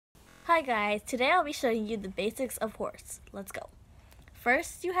Hi guys, today I'll be showing you the basics of horse. Let's go.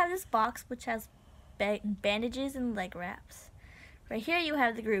 First, you have this box which has bandages and leg wraps. Right here you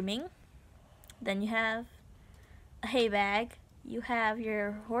have the grooming. Then you have a hay bag. You have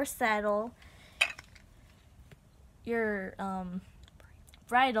your horse saddle, your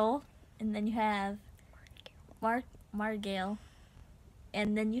bridle, and then you have margale.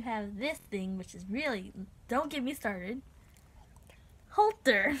 And then you have this thing which is really, don't get me started,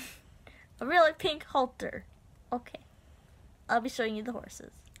 halter. A really pink halter. Okay. I'll be showing you the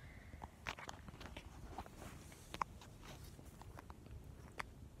horses.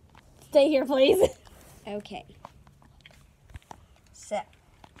 Stay here, please. Okay. So,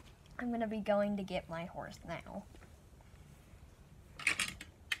 I'm going to be going to get my horse now.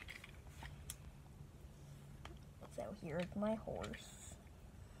 So, here's my horse.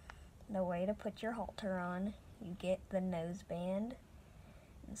 The way to put your halter on, you get the nose band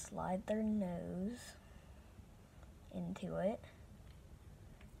and slide their nose into it.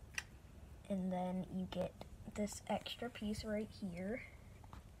 And then you get this extra piece right here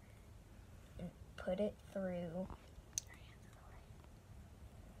and put it through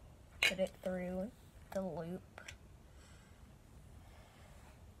the loop.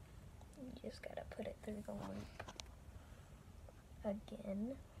 You just gotta put it through the loop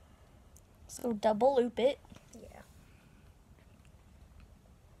again. So double loop it. Yeah.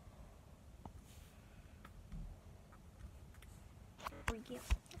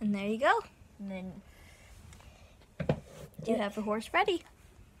 And there you go. And then You have a horse ready.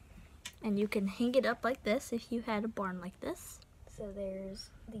 And you can hang it up like this if you had a barn like this. so there's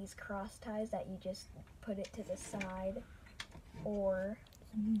these cross ties that you just put it to the side, or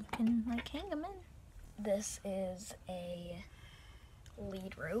And you can like hang them in. this is a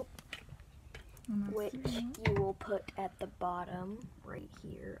lead rope, which you will put at the bottom right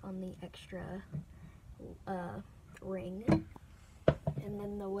here on the extra ring. And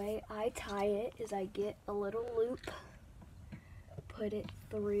then the way I tie it is I get a little loop, put it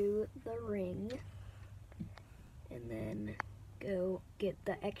through the ring, and then go get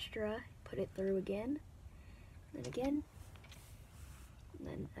the extra, put it through again, then again, and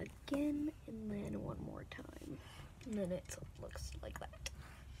then again, and then one more time. And then it looks like that.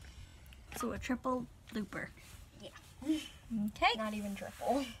 So a triple looper. Yeah. Okay. Not even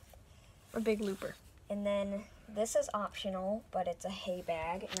triple. A big looper. And then this is optional, but it's a hay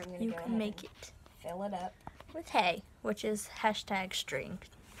bag, and I'm going to You go can ahead make and it fill it up. with hay, which is hashtag string.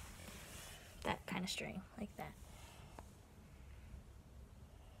 That kind of string, like that.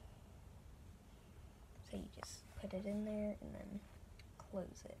 So you just put it in there and then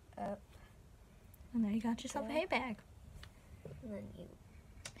close it up. And there you got yourself a hay bag. And then you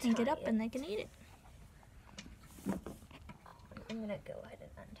Hang it tie up and they can eat it. I'm going to go ahead and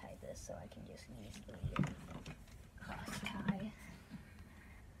untie this so I can just use the cross tie.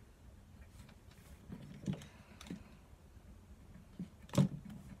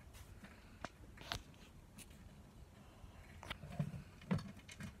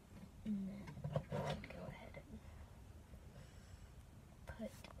 And then go ahead and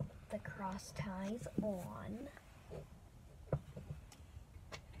put the cross ties on.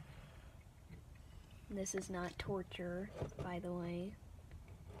 This is not torture, by the way.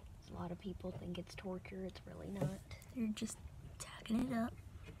 A lot of people think it's torture. It's really not. You're just tacking it up.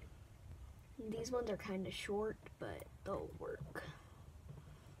 These ones are kind of short, but they'll work.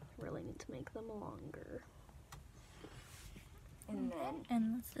 Really need to make them longer. And then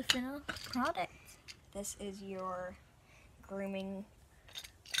And that's the final product, this is your grooming.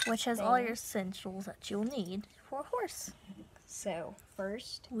 which has all your essentials that you'll need for a horse. So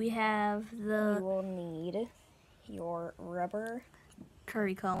first, We have you the will need your rubber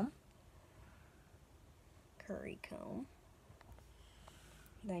curry comb, curry comb.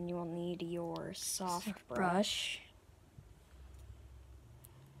 Then you will need your soft brush. brush.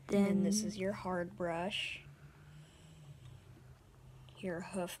 Then Then this is your hard brush. Your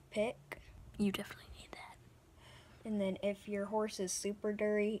hoof pick. you definitely need that. And then if your horse is super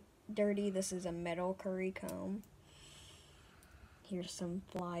dirty, this is a metal curry comb. Here's some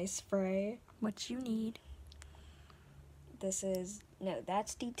fly spray. What you need. This is, no,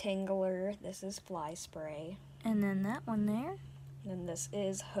 that's detangler. This is fly spray. And then that one there, And then this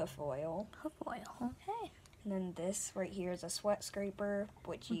is hoof oil. hoof oil. Okay. And then this right here is a sweat scraper,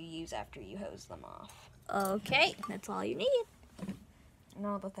 which you use after you hose them off. Okay, that's all you need. And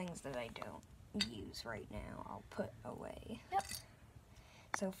all the things that I don't use right now, I'll put away. Yep.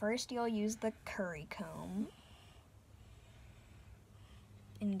 So first you'll use the curry comb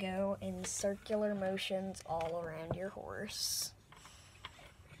and go in circular motions all around your horse.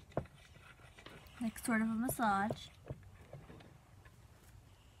 like sort of a massage.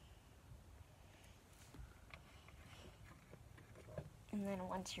 And then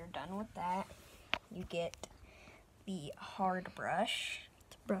once you're done with that, you get the hard brush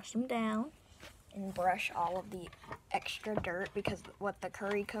To brush them down. and brush all of the extra dirt, because what the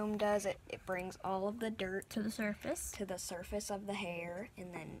curry comb does, it brings all of the dirt To the surface. to the surface of the hair,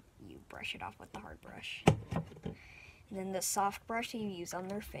 and then you brush it off with the hard brush. And then the soft brush you use on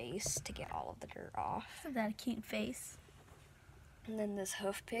their face to get all of the dirt off. Isn't that a cute face? And then this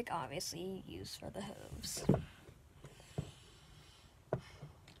hoof pick, obviously, you use for the hooves.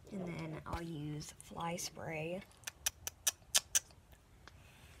 And then I'll use fly spray.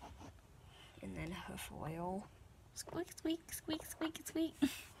 And then hoof oil. Squeak, squeak, squeak, squeak, squeak.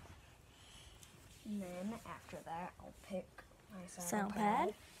 And then after that, I'll pick my Saddle saddle pad.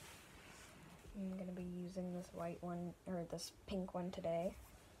 pad. I'm going to be using this white one, or this pink one today.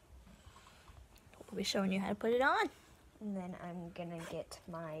 We'll be showing you how to put it on. And then I'm going to get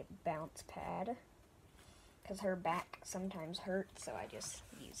my bounce pad, because her back sometimes hurts, so I just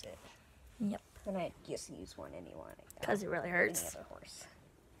use it. Yep. And I just use one anyway. Because it really Any hurts. other horse.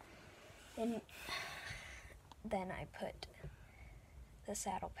 And then I put the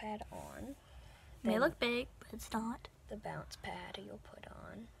saddle pad on. May Then look big, but it's not. the bounce pad you'll put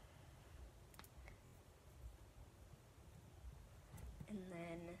on. And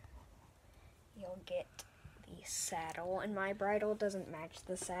then you'll get the saddle. And my bridle doesn't match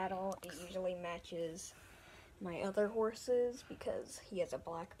the saddle. It usually matches my other horses, because he has a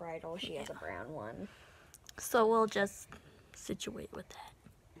black bridle, she has a brown one. So we'll just situate with that.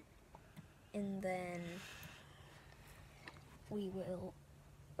 And then we will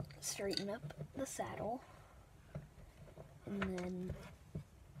straighten up the saddle. And then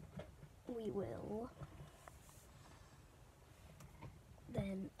we will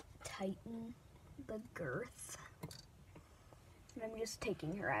then tighten the girth. And I'm just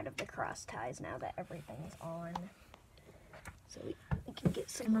taking her out of the cross ties now that everything's on. So we can get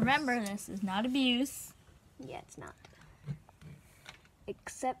some. And remember, this is not abuse. Yeah, it's not.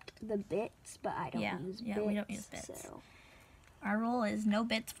 Except the bits, but I don't use bits. we don't use bits. So. Our rule is no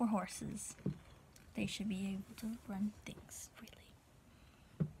bits for horses. They should be able to run things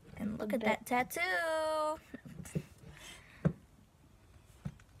freely. And look at that tattoo. So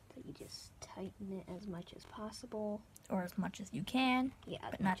you just tighten it as much as possible. Or as much as you can, Yeah,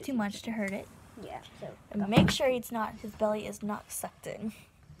 as but not as too you much can. to hurt it. Yeah. So And make sure his belly is not sucked in.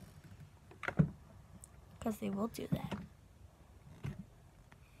 Because they will do that.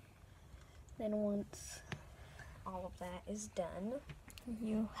 then once all of that is done,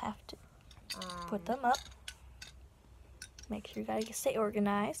 You have to put them up. Make sure you gotta stay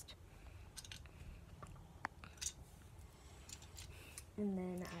organized. and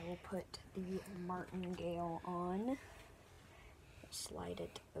then I will put the martingale on. Slide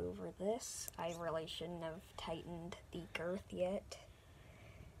it over this. I really shouldn't have tightened the girth yet,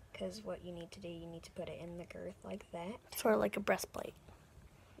 because what you need to do, you need to put it in the girth like that. Sort of like a breastplate.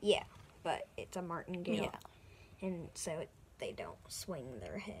 Yeah, but it's a martingale. Yeah. And so they don't swing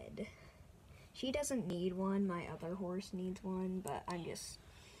their head. She doesn't need one. My other horse needs one, but I'm just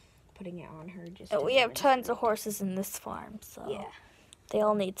putting it on her just to We have tons of demonstrate. horses in this farm, so Yeah. they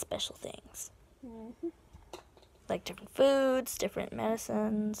all need special things. Mm-hmm. Like different foods, different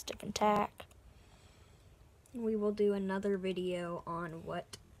medicines, different tack. We will do another video on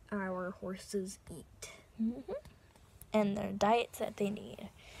what our horses eat. And their diets that they need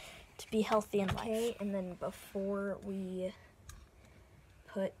to be healthy in life. Okay, and then before we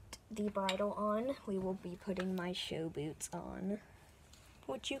put the bridle on, we will be putting my show boots on.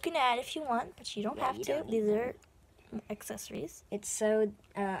 Which you can add if you want, but you don't Yeah, have you to. don't need These are accessories. It's so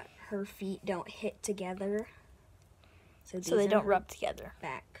her feet don't hit together. So So they these don't are rub together.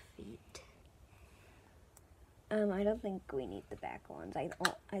 back feet. I don't think we need the back ones. I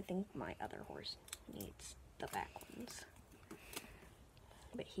think my other horse needs the back ones.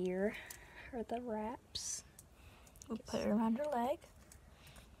 But here are the wraps. We'll put it around her leg.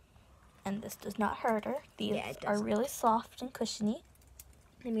 And this does not hurt her. These Yeah, it are doesn't. really soft and cushiony.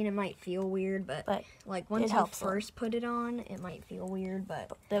 I mean, it might feel weird, but But like once you helps them. first put it on, it might feel weird,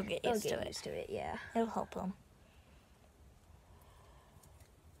 but they'll get they'll used get to it. used to it. Yeah. It'll help them.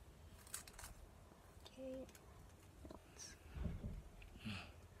 Okay. Let's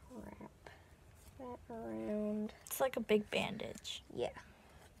wrap that around. It's like a big bandage. Yeah,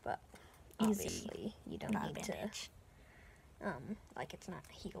 but Easy, obviously you don't not a need bandage. to. Like it's not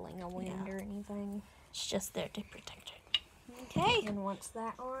healing a wound Yeah. or anything. It's just there to protect her. Okay. And once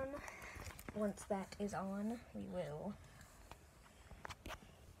that is on, we will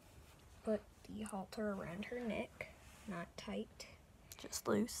put the halter around her neck, not tight, Just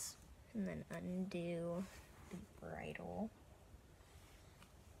loose. and then undo the bridle.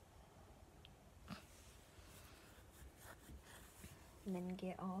 And then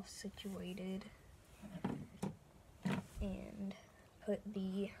get all situated and put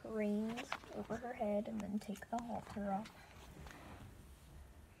the reins over her head and then take the halter off.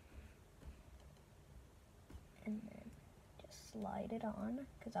 And then just slide it on,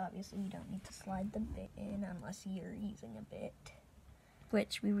 because obviously you don't need to slide the bit in unless you're using a bit.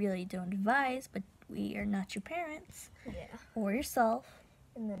 Which we really don't advise, but we are not your parents Yeah. or yourself.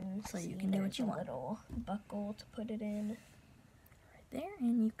 And then So you see can do what there's you a want. little buckle to put it in. Right there,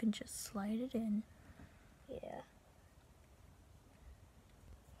 and you can just slide it in. Yeah.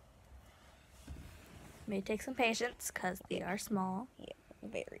 May take some patience because they are small,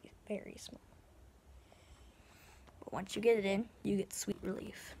 Very, very small. but once you get it in, you get sweet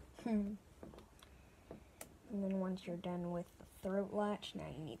relief. And then once you're done with the throat latch, now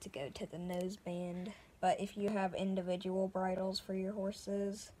you need to go to the noseband. But if you have individual bridles for your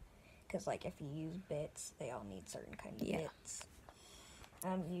horses, because like if you use bits, they all need certain kind of bits.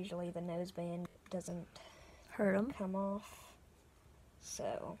 Usually the noseband doesn't Hurt them. come off.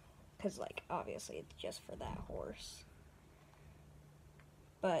 So, because like obviously it's just for that horse.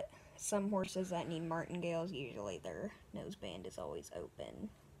 But some horses that need martingales, usually their noseband is always open.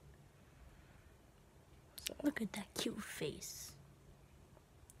 So, Look at that cute face.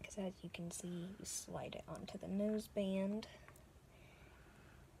 because as you can see, you slide it onto the noseband.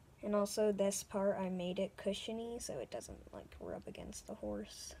 And also this part, I made it cushiony so it doesn't like rub against the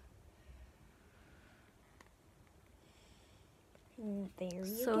horse. And there you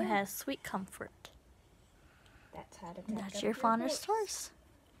So go. it has sweet comfort. That's how to tack That's up your fondest horse.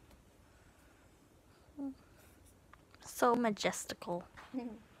 So majestical. And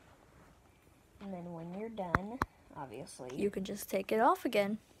then when you're done, obviously, You can just take it off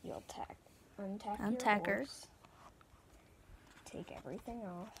again. you'll untack Untack your her. horse. Take everything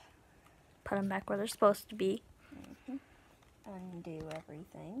off. Put them back where they're supposed to be. Undo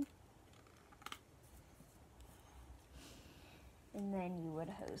everything. And then you would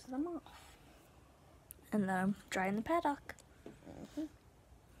hose them off. And let them dry in the paddock.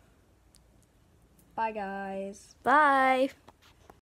 Bye, guys. Bye.